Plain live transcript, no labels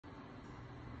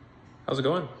How's it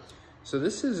going? So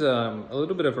this is a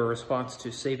little bit of a response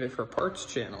to Save It for Parts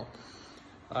channel.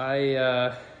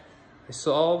 I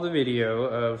saw the video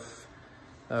of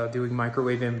doing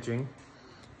microwave imaging,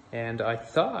 and I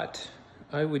thought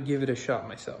I would give it a shot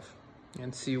myself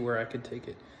and see where I could take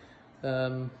it.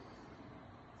 I'm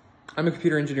a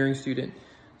computer engineering student,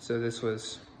 so this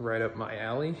was right up my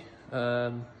alley.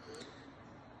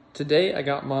 Today I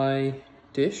got my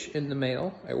dish in the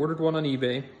mail. I ordered one on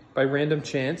eBay by random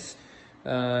chance.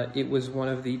 It was one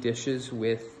of the dishes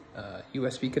with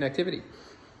USB connectivity.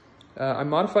 I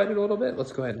modified it a little bit.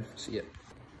 Let's go ahead and see it.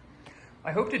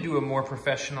 I hope to do a more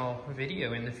professional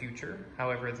video in the future.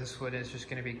 However, this one is just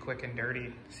going to be quick and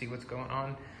dirty. See what's going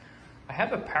on. I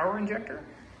have a power injector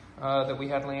that we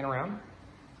had laying around.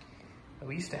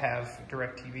 We used to have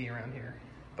DirecTV around here,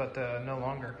 but no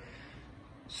longer.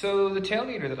 So the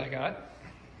tailgater that I got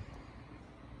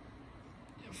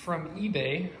from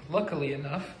eBay, luckily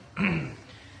enough,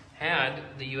 had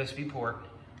the USB port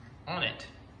on it.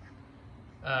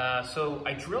 So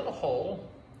I drilled a hole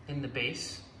in the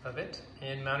base of it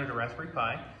and mounted a Raspberry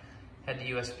Pi. Had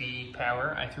the USB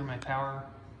power. I threw my power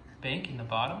bank in the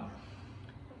bottom.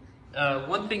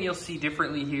 One thing you'll see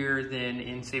differently here than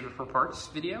in Save It for Parts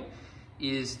video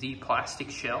is the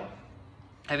plastic shell.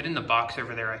 I have it in the box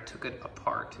over there. I took it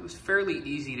apart. It was fairly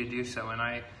easy to do so, and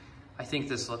I think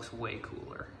this looks way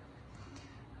cooler.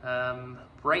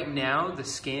 Right now, the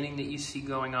scanning that you see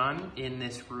going on in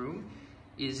this room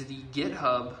is the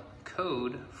GitHub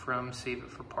code from Save It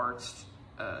for Parts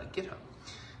GitHub.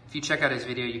 If you check out his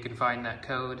video, you can find that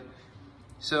code.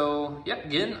 So, yeah,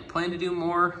 again, I plan to do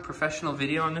more professional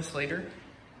video on this later.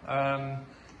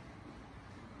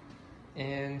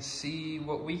 And see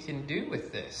what we can do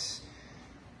with this.